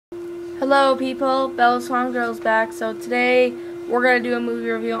Hello people, Bella's Swan Girl's back. So today we're going to do a movie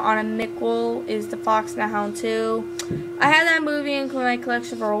review on a midqule, is The Fox and the Hound 2. I had that movie in my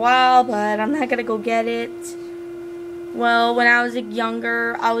collection for a while, but I'm not going to go get it. Well, when I was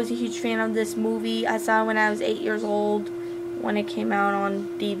younger, I was a huge fan of this movie. I saw it when I was 8 years old, when it came out on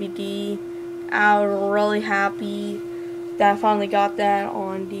DVD. I was really happy that I finally got that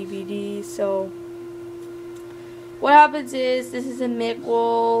on DVD, so... What happens is, this is a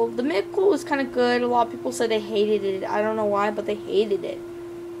midqule. The midqule was kind of good. A lot of people said they hated it. I don't know why, but they hated it.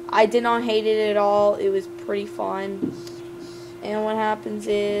 I did not hate it at all. It was pretty fun. And what happens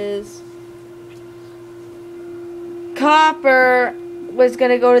is, Copper was going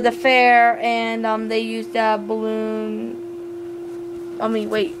to go to the fair, and they used that balloon.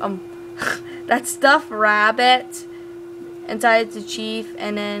 That stuffed rabbit. And tied to Chief,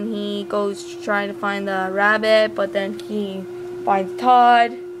 and then he goes trying to find the rabbit, but then he finds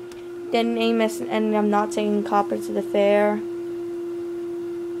Todd. Then Amos ended up not taking Copper to the fair.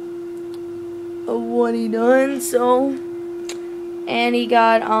 What he done, so... And he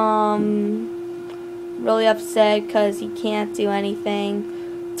got, really upset because he can't do anything.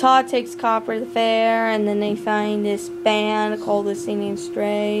 Todd takes Copper to the fair, and then they find this band called the Singing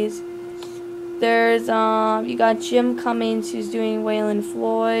Strays. There's, you got Jim Cummings, who's doing Waylon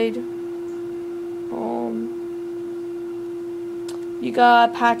Floyd. You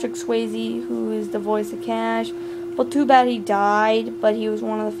got Patrick Swayze, who is the voice of Cash. Well, too bad he died, but he was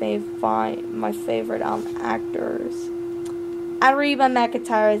one of the my favorite, actors. Reba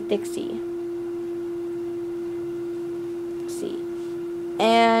McEntire as Dixie.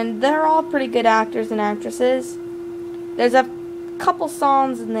 And they're all pretty good actors and actresses. There's a couple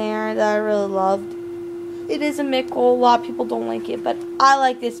songs in there that I really loved. It is a midqule. A lot of people don't like it, but I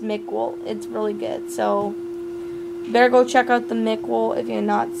like this midqule. It's really good. So better go check out the midqule if you've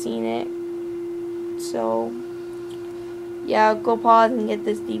not seen it. So yeah, go pause and get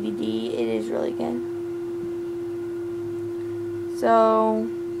this DVD. It is really good. So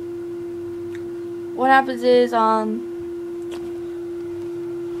what happens is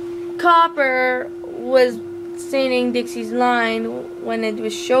Copper was singing Dixie's line when it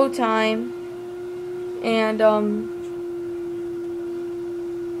was showtime, and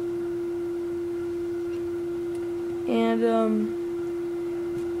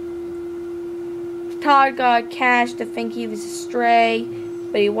Todd got Cash to think he was a stray,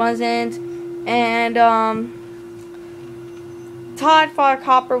 but he wasn't, and Todd thought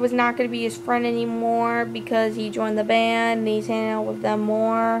Copper was not going to be his friend anymore because he joined the band and he's hanging out with them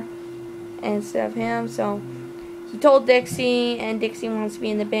more instead of him, so he told Dixie, and Dixie wants to be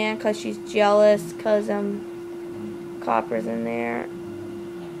in the band because she's jealous because Copper's in there.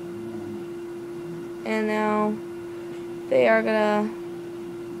 And now they are gonna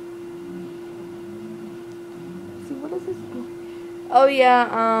see, what is this? Oh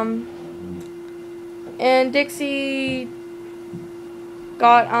yeah, and Dixie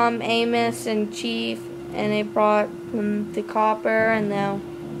got Amos and Chief, and they brought him to Copper, and now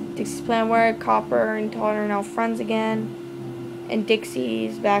Dixie's plan worked. Copper and Todd are now friends again, and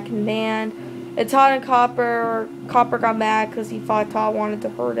Dixie's back in the band. And Todd and Copper got mad because he thought Todd wanted to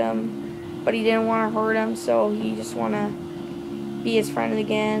hurt him, but he didn't want to hurt him, so he just want to be his friend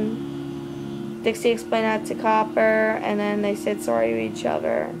again. Dixie explained that to Copper, and then they said sorry to each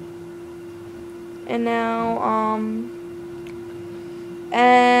other. And now,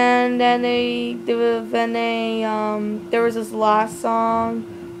 and then there was this last song.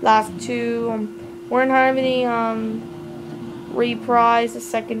 Last two, we're not having any reprise the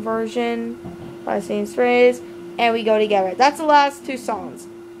second version by Singing Strays, and we go together. That's the last two songs.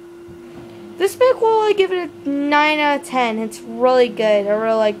 This midqule, I give it a 9 out of 10. It's really good. I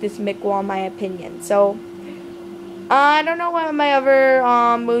really like this midqule in my opinion. So I don't know what my other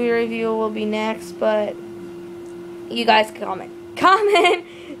movie review will be next, but you guys comment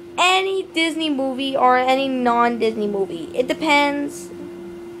any Disney movie or any non-Disney movie. It depends.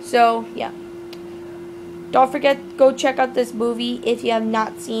 So, yeah. Don't forget, go check out this movie if you have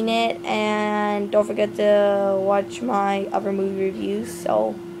not seen it. And don't forget to watch my other movie reviews.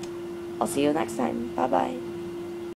 So, I'll see you next time. Bye-bye.